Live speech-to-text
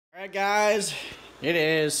Alright guys, it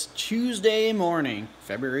is Tuesday morning,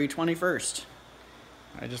 February 21st.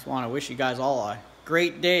 I just want to wish you guys all a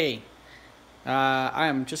great day. I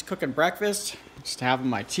am just cooking breakfast, just having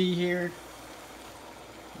my tea here.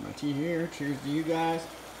 Cheers to you guys.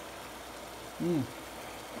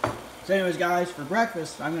 So anyways guys, for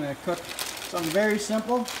breakfast, I'm going to cook something very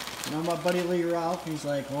simple. You know my buddy Lee Ralph, he's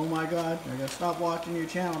like, oh my god, I gotta stop watching your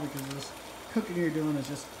channel because this cooking you're doing is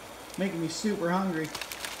just making me super hungry.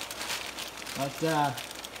 But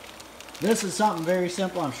this is something very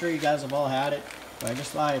simple. I'm sure you guys have all had it, but I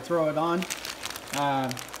just thought I'd throw it on.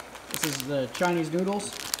 This is the Chinese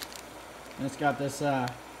noodles, and it's got this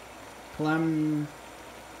Kalamansi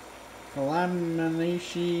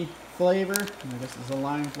flavor. I guess it's a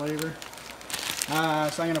lime flavor. So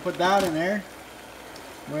I'm going to put that in there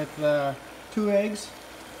with 2 eggs.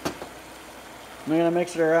 I'm going to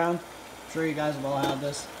mix it around. I'm sure you guys have all had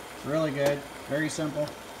this. It's really good, very simple.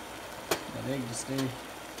 That egg just stay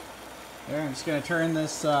there. I'm just going to turn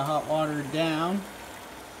this hot water down.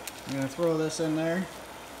 I'm going to throw this in there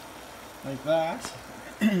like that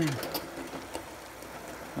and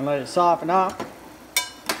let it soften up.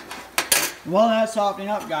 While that's softening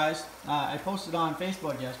up, guys, I posted on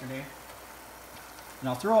Facebook yesterday, and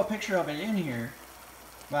I'll throw a picture of it in here,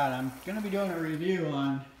 but I'm going to be doing a review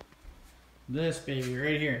on this baby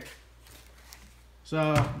right here.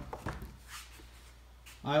 So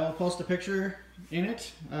I will post a picture in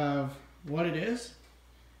it of what it is,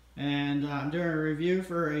 and I'm doing a review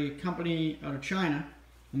for a company out of China,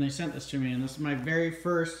 and they sent this to me, and this is my very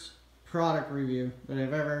first product review that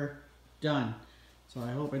I've ever done, so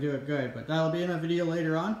I hope I do it good, but that'll be in a video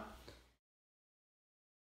later on.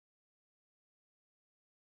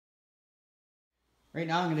 Right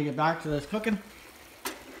now I'm going to get back to this cooking.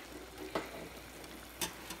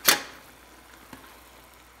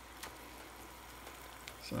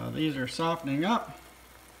 So these are softening up,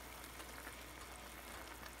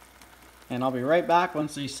 and I'll be right back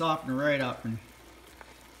once these soften right up and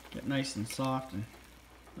get nice and soft, and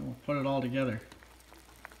then we'll put it all together.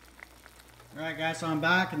 Alright guys, so I'm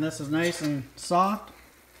back and this is nice and soft.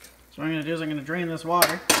 So what I'm going to do is I'm going to drain this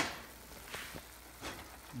water.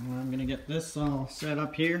 And I'm going to get this all set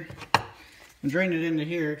up here and drain it into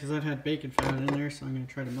here because that had bacon fat in there, so I'm going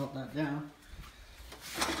to try to melt that down.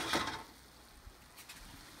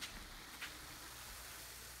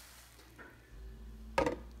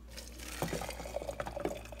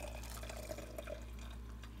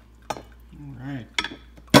 Alright.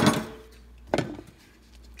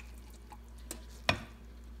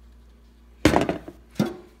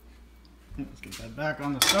 Let's get that back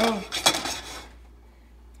on the stove.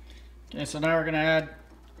 Okay, so now we're going to add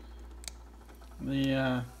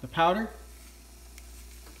the powder.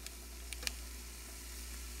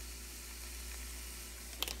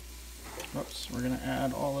 Oops, we're going to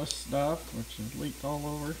add all this stuff, which is leaked all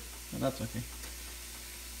over. But that's okay.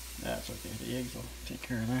 That's okay, the eggs will take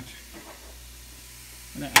care of that.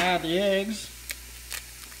 I'm going to add the eggs.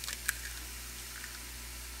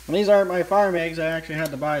 And these aren't my farm eggs. I actually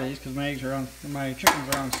had to buy these because my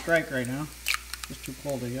chickens are on strike right now. It's too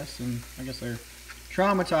cold, I guess, and I guess they're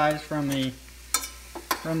traumatized from the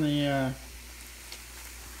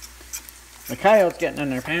coyotes getting in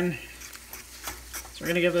their pen. So we're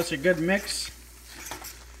going to give this a good mix.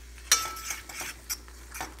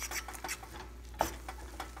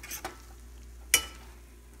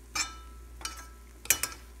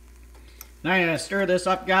 Now I'm going to stir this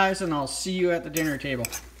up, guys, and I'll see you at the dinner table.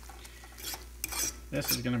 This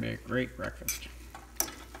is going to be a great breakfast.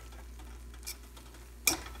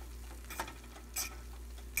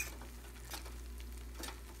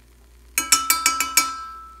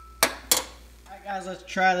 Alright guys, let's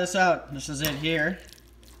try this out. This is it here.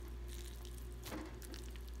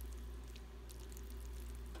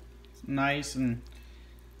 It's nice and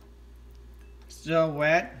still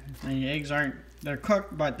wet. And the eggs aren't, they're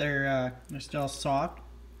cooked, but they're still soft.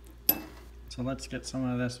 So let's get some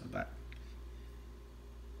of this with that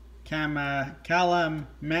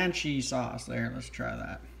Kalamansi sauce there. Let's try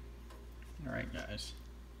that. Alright guys.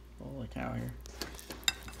 Holy cow here.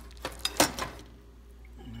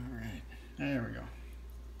 Alright. There we go.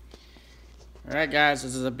 Alright guys,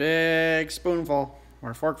 this is a big spoonful,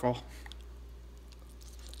 or forkful.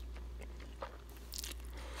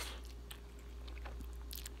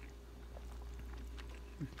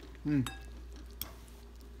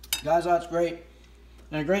 Guys, that's great.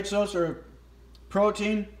 And a great source of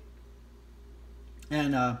protein.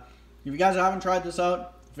 And if you guys haven't tried this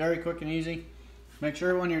out, very quick and easy. Make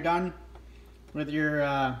sure when you're done with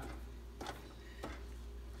your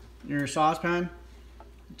saucepan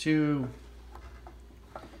to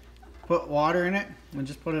put water in it and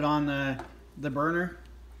just put it on the burner.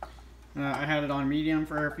 I had it on medium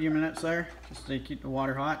for a few minutes there, just to keep the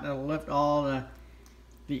water hot. That'll lift all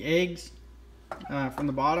the eggs from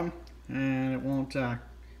the bottom, and it won't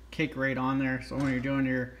cake right on there. So when you're doing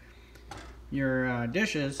your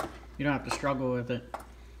dishes, you don't have to struggle with it.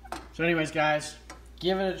 So anyways, guys,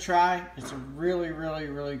 give it a try. It's a really, really,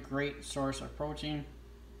 really great source of protein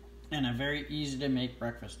and a very easy to make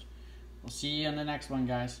breakfast. We'll see you in the next one,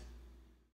 guys.